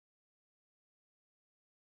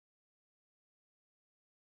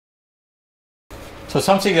So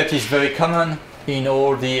something that is very common in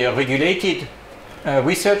all the regulated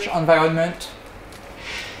research environment,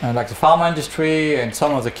 like the pharma industry and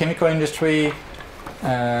some of the chemical industry,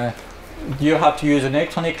 you have to use an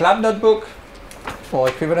electronic lab notebook or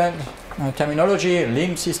equivalent terminology,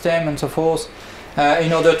 LIMS system and so forth,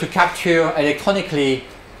 in order to capture electronically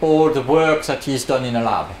all the work that is done in a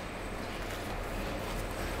lab.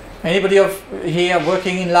 Anybody here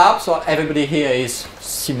working in labs, or everybody here is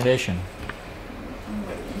simulation?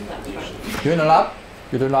 You in a lab?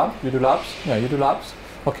 You do lab? You do labs? Yeah, you do labs?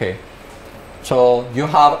 Okay. So you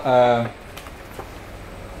have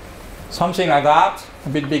something like that, a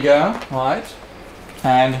bit bigger, right?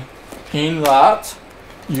 And in that,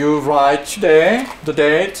 you write today, the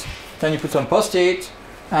date, then you put some post-it,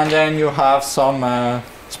 and then you have some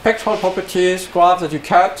spectral properties, graphs that you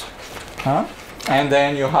cut, and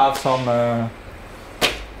then you have some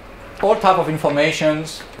all type of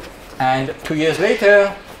informations. And 2 years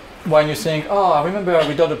later, when you think, oh, I remember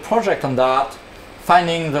we did a project on that,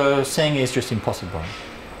 finding the thing is just impossible.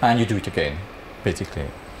 And you do it again, basically,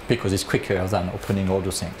 because it's quicker than opening all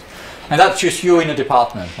those things. And that's just you in a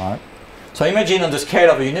department, right? So imagine on the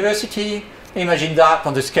scale of a university, imagine that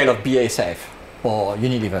on the scale of BASF, or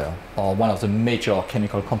Unilever, or one of the major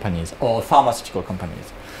chemical companies, or pharmaceutical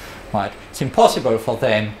companies, right? It's impossible for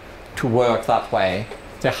them to work that way.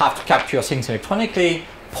 They have to capture things electronically.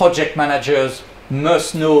 Project managers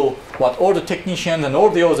must know what all the technicians and all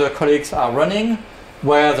the other colleagues are running,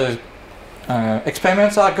 where the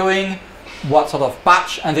experiments are going, what sort of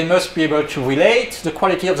batch, and they must be able to relate the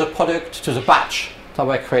quality of the product to the batch that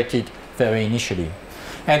were created very initially.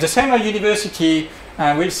 And the same at university,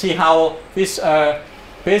 and we'll see how this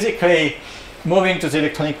basically moving to the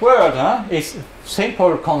electronic world is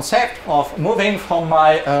simple concept of moving from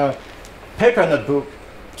my paper notebook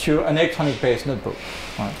to an electronic-based notebook.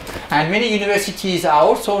 Right? And many universities are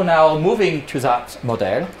also now moving to that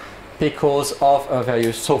model because of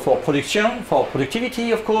various, so for production, for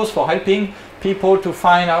productivity, of course, for helping people to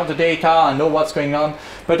find out the data and know what's going on,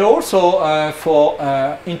 but also for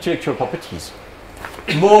intellectual properties.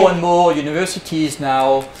 More and more universities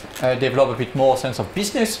now develop a bit more sense of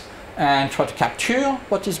business and try to capture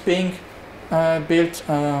what is being built,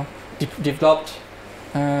 developed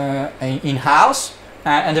in-house,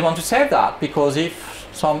 and they want to save that, because if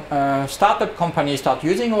some startup companies start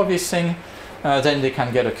using all these things, then they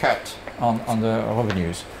can get a cut on the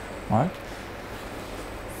revenues, right?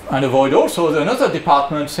 And avoid also another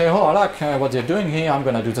department say, oh, I like what they're doing here, I'm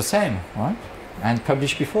going to do the same, right? And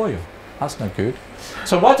publish before you. That's not good.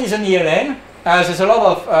 So what is an ELN? There's a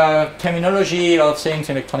lot of terminology, a lot of things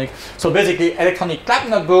electronic. So basically, electronic lab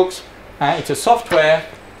notebooks, it's a software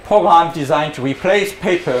program designed to replace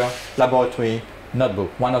paper laboratory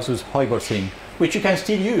notebook, one of those horrible things, which you can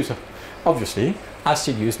still use, obviously. I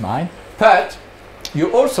still use mine. But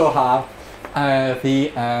you also have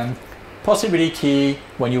the possibility,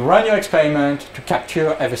 when you run your experiment, to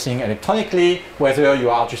capture everything electronically, whether you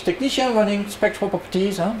are just technician running spectral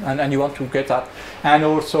properties, and you want to get that, and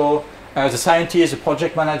also the scientist, the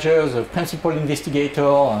project manager, the principal investigator,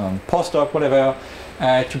 postdoc, whatever,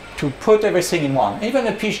 to put everything in one. Even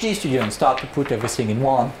a PhD student start to put everything in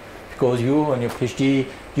one, because you and your PhD,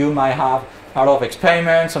 you might have a lot of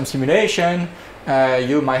experiments, some simulation,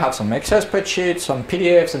 you might have some Excel spreadsheets, some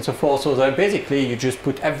PDFs and so forth. So that basically you just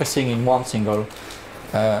put everything in one single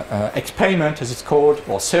experiment, as it's called,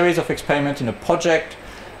 or series of experiments in a project,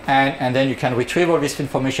 and then you can retrieve all this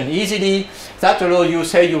information easily. That allows you,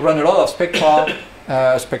 say you run a lot of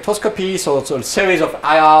spectroscopy, so it's a series of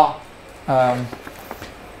IR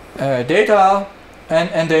data,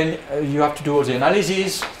 and then you have to do all the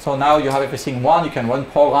analysis. So now you have everything in one. You can run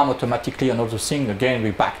program automatically on all those things. Again,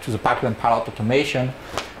 we're back to the background pilot automation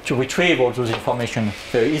to retrieve all those information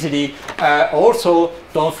very easily. Also,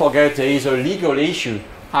 don't forget there is a legal issue.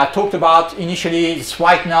 I talked about initially, it's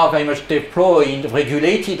right now very much deployed in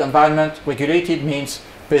regulated environment. Regulated means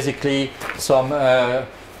basically some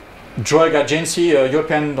drug agency,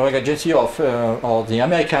 European drug agency or the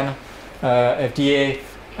American FDA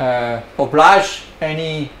oblige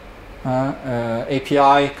any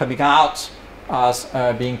API coming out as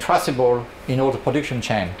being traceable in all the production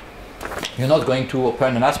chain. You're not going to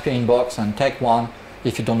open an aspirin box and take one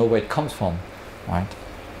if you don't know where it comes from, right?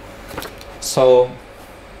 So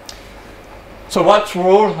what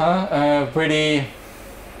role really?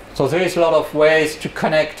 So there is a lot of ways to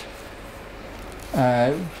connect.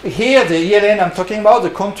 Here, the ELN I'm talking about, the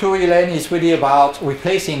contour ELN, is really about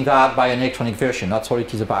replacing that by an electronic version. That's all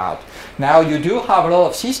it is about. Now, you do have a lot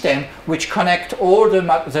of systems which connect all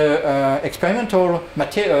the experimental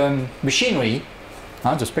machinery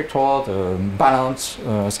the spectra, the balance,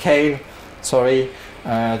 scale,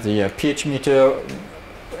 the pH meter,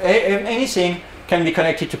 anything can be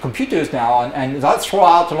connected to computers now, and that throws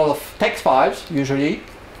out a lot of text files usually,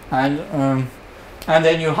 and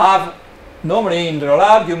then you have, normally in the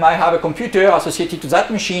lab you might have a computer associated to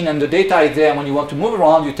that machine, and the data is there. When you want to move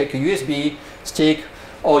around, you take a USB stick,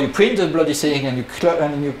 or you print the bloody thing and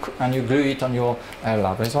you glue it on your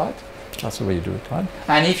lab, is right? That's the way you do it, right?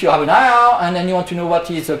 And if you have an IR and then you want to know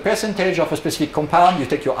what is the percentage of a specific compound, you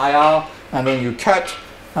take your IR and then you cut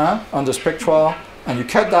on the spectra, and you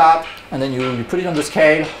cut that, and then you put it on the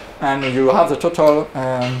scale, and you have the total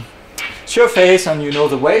surface, and you know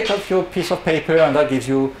the weight of your piece of paper, and that gives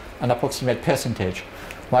you an approximate percentage,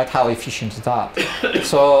 right? How efficient is that?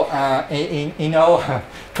 So in our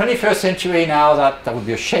 21st century now, that would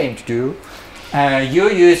be a shame to do.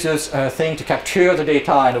 You use this thing to capture the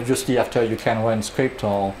data, and obviously after you can run script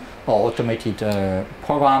or automated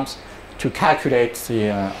programs to calculate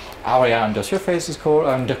the area under surface, is called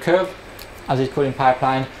under curve, as it's called in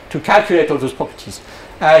pipeline, to calculate all those properties.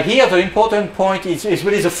 Here the important point is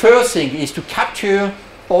really the first thing is to capture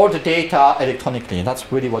all the data electronically.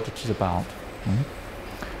 That's really what it is about.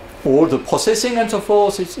 All the processing and so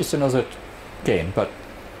forth, it's another game, but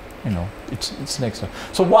you know, it's next.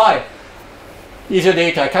 So why is the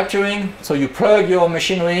data capturing? So you plug your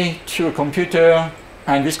machinery to a computer,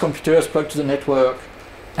 and this computer is plugged to the network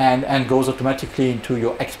and goes automatically into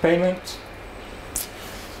your experiment.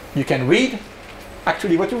 You can read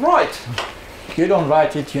actually what you write. You don't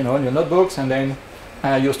write it, you know, in your notebooks, and then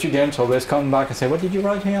your students always come back and say, "What did you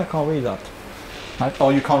write here? I can't read that." Right?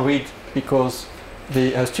 Or you can't read because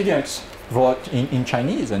the students wrote in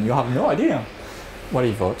Chinese, and you have no idea what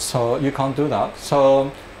he wrote. So you can't do that.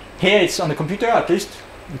 So here it's on the computer, at least.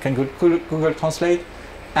 You can Google Translate.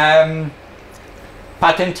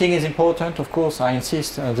 Patenting is important, of course. I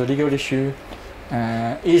insist on the legal issue.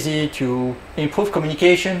 Easy to improve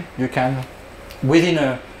communication. You can, within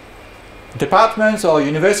a departments or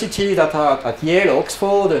university that are at Yale,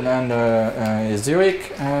 Oxford, and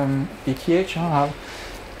Zurich, ETH,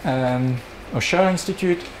 or Schur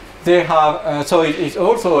Institute, they have, so it's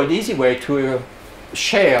also an easy way to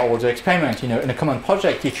share all the experiment in a common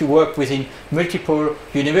project. If you work within multiple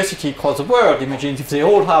universities across the world, imagine if they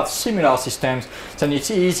all have similar systems, then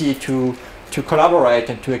it's easy to collaborate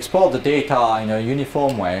and to export the data in a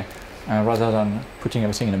uniform way, rather than putting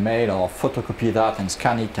everything in a mail or photocopy that and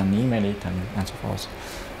scan it and email it and so forth.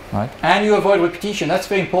 Right? And you avoid repetition. That's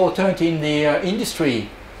very important in the industry.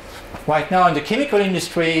 Right now in the chemical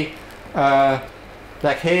industry,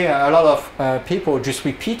 like here, a lot of people just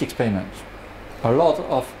repeat experiments.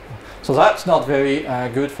 So that's not very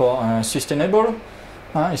good for sustainable.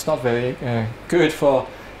 It's not very good for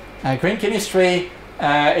green chemistry.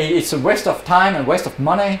 It's a waste of time and waste of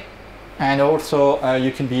money, and also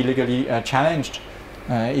you can be legally challenged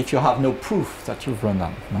if you have no proof that you've run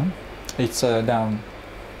them. No? It's down.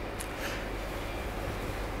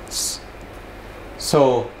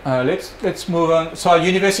 So let's move on. So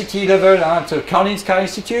university level, the Karolinska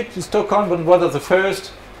Institute in Stockholm was one of the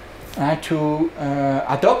first to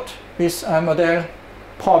adopt this model,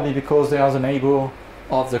 probably because they are the neighbor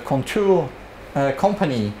of the Contour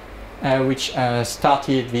company, which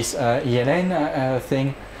started this ELN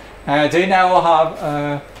thing. They now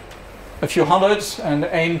have a few hundreds and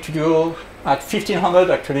aim to go at 1,500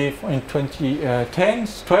 actually in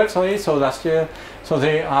 12, sorry, so last year. So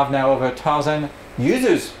they have now over 1,000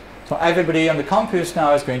 users. So everybody on the campus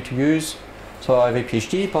now is going to use. So every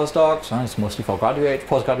PhD, postdocs, it's mostly for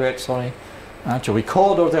postgraduates, sorry, to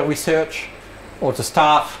record all their research, all the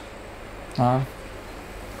staff.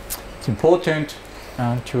 It's important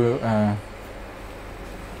for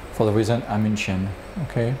the reason I mentioned.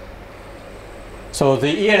 Okay. So the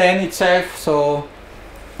ELN itself, so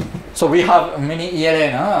we have many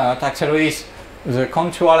ELN at Accelrys. The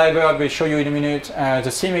Contour library I will show you in a minute. The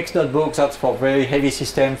CMX notebook, that's for very heavy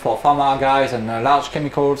system for pharma guys and large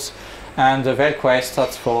chemicals. And the VelQuest,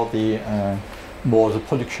 that's for the more the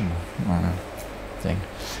production thing.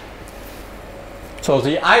 So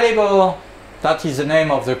the high level, that is the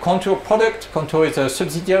name of the Contour product. Contour is a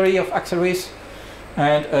subsidiary of Accelrys,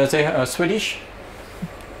 and they are Swedish,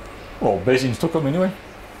 or based in Stockholm anyway.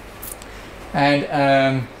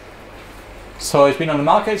 And so it's been on the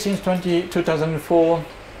market since 2004.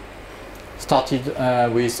 Started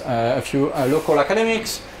with a few local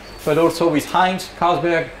academics, but also with Heinz,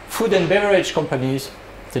 Carlsberg, food and beverage companies.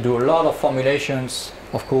 They do a lot of formulations,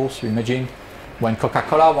 of course. You imagine when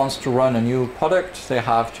Coca-Cola wants to run a new product, they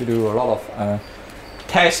have to do a lot of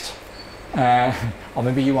tests. Or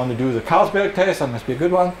maybe you want to do the Carlsberg test, that must be a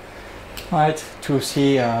good one. right? To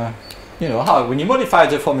see, you know, how when you modify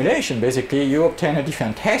the formulation, basically you obtain a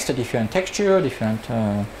different taste, a different texture, different,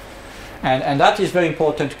 and that is very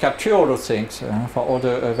important to capture all those things for all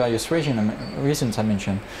the various reasons I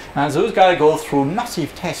mentioned. And those guys go through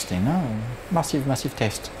massive testing, massive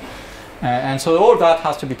test. And so all that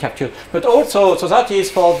has to be captured. But also, so that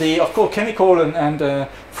is for the, of course, chemical and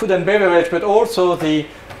food and beverage, but also the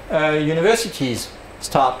universities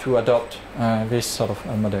start to adopt this sort of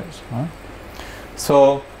models.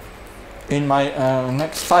 So in my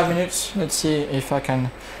next 5 minutes, let's see if I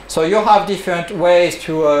can. So you have different ways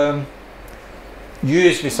to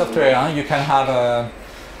use the software. You can have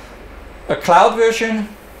a cloud version,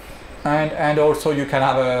 and also you can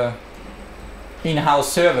have a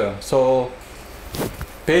in-house server. So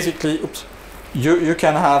basically, you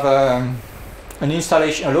can have an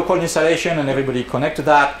installation, a local installation, and everybody connect to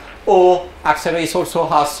that. Or Accelrys also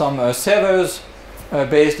has some servers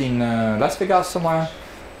based in Las Vegas somewhere,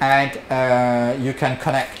 and you can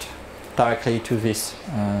connect directly to this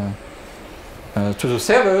to the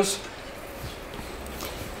servers.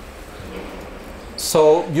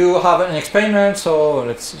 So you have an experiment. So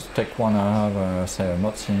let's take one. I have say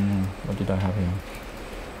Modernizing. What did I have here?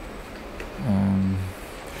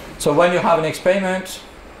 So when you have an experiment,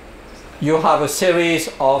 you have a series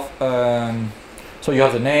of. So you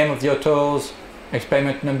have the name of the authors,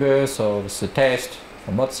 experiment number. So this is a test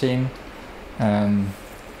for Modernizing,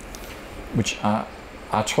 which I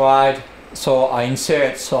tried. So I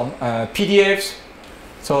insert some PDFs.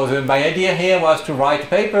 So my idea here was to write a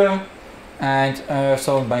paper. And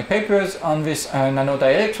so my papers on this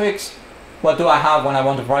nanodielectrics, what do I have when I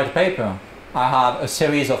want to write a paper? I have a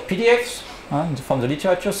series of PDFs from the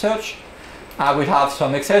literature search. I will have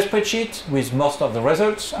some Excel spreadsheet with most of the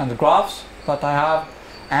results and the graphs that I have.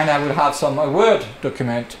 And I will have some Word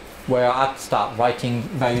document where I start writing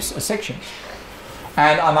various sections.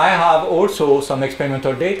 And I might have also some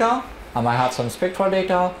experimental data. I might have some spectral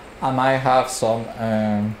data. I might have some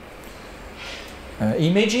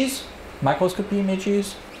images. Microscopy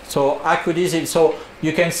images. So I could easily, so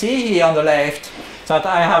you can see here on the left that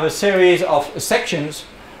I have a series of sections,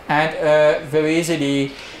 and very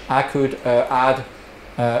easily I could add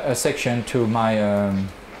a section to my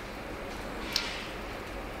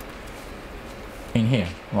in here,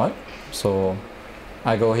 right? So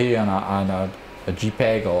I go here and I add a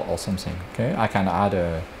JPEG or something. Okay, I can add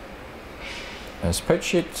a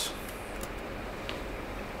spreadsheet.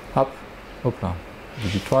 Up, hoopla.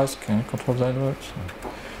 Did it twice? Can you control that works?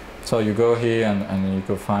 So you go here and you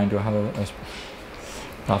go find. You have I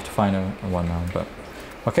have to find a one now, but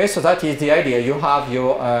okay. So that is the idea. You have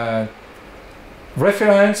your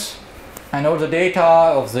reference and all the data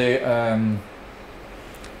of the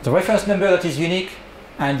reference number that is unique,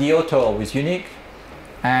 and the author is unique,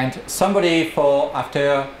 and somebody for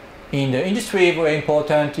after in the industry very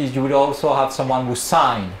important is you would also have someone who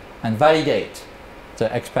sign and validate the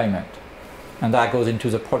experiment. And that goes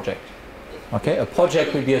into the project. Okay, a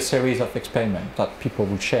project will be a series of experiments that people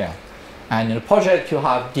will share. And in a project, you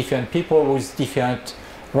have different people with different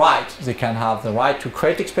rights. They can have the right to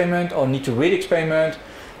create experiment or need to read experiment,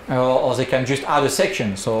 or they can just add a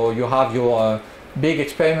section. So you have your big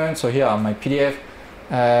experiment. So here are my PDF.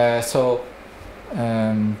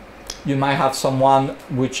 You might have someone,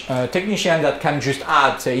 which technician that can just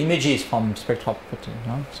add, say, images from spectroscopy.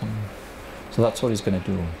 So that's what it's going to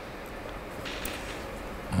do.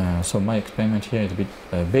 So my experiment here is a bit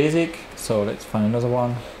basic, so let's find another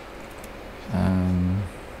one. Can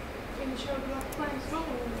you show the lab plans?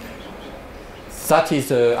 That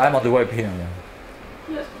is, I'm on the web here. Yeah.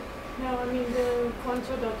 Yes. No, I mean the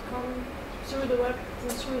contour.com through the web,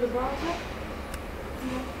 through the browser.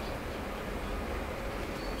 No.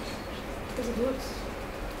 Because it looks.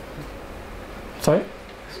 Sorry?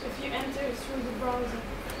 So if you enter it through the browser.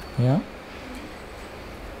 Yeah.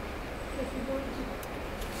 If you go to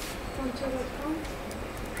contour.com,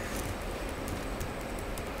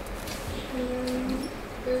 and then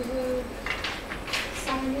there's a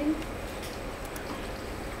sign in.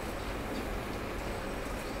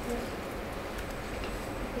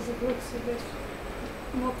 Because it looks a bit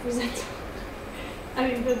more presentable. I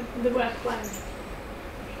mean the web plan.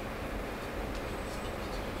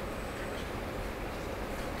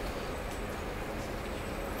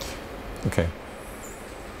 Okay.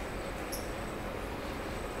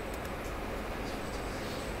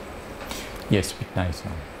 Yes, a bit nice.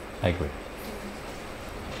 I agree.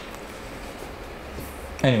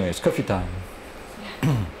 Anyway, it's coffee time.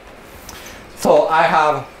 So I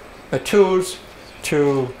have tools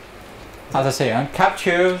to, as I say,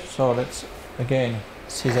 capture. So let's again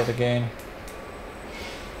see that again.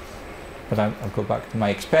 but I'll go back to my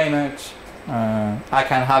experiment. I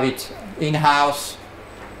can have it in-house.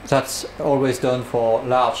 That's always done for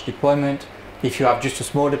large deployment. If you have just a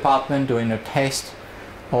small department doing a test,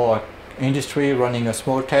 or industry running a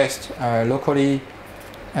small test locally,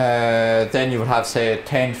 then you will have, say,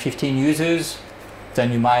 10, 15 users.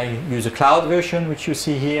 Then you might use a cloud version, which you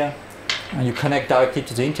see here, and you connect directly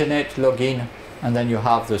to the internet, log in, and then you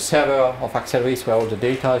have the server of Accelrys where all the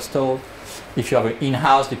data is stored. If you have an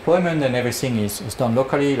in-house deployment, then everything is done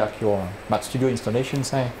locally, like your Mat Studio installation,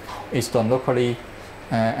 say, it's done locally,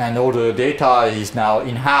 and all the data is now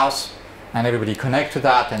in-house, and everybody connect to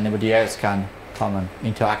that, and nobody else can come and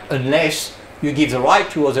interact, unless you give the right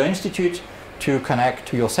to other institutes to connect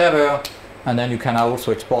to your server, and then you can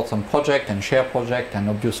also export some project and share project and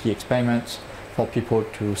obviously experiments for people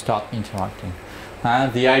to start interacting.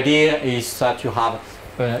 And the idea is that you have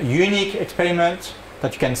a unique experiment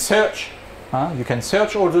that you can search. You can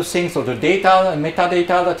search all those things, all the data and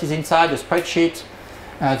metadata that is inside the spreadsheet,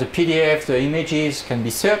 the PDF, the images can be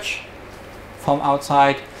searched from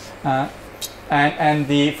outside.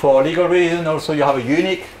 And for legal reason also you have a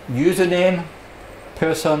unique username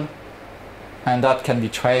person, and that can be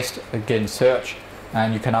traced against search,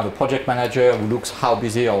 and you can have a project manager who looks how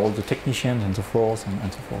busy are all the technicians and so forth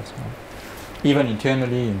and so forth. So even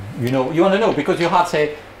internally, you want to know, because you have,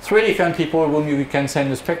 say, 3 different people whom you can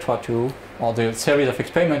send the spectra to, or the series of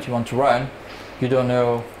experiments you want to run. You don't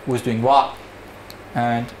know who's doing what,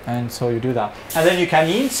 and so you do that. And then you can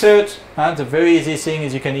insert, the very easy thing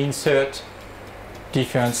is you can insert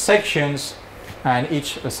different sections, and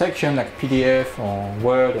each section, like PDF or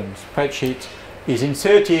Word and spreadsheet, is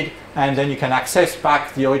inserted, and then you can access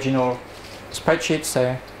back the original spreadsheet,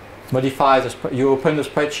 say, modify you open the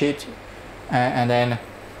spreadsheet, and then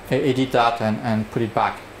edit that and put it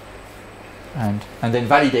back, and then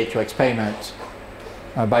validate your experiment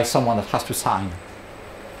by someone that has to sign.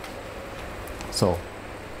 So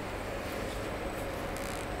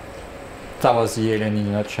that was the alien in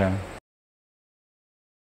a nutshell.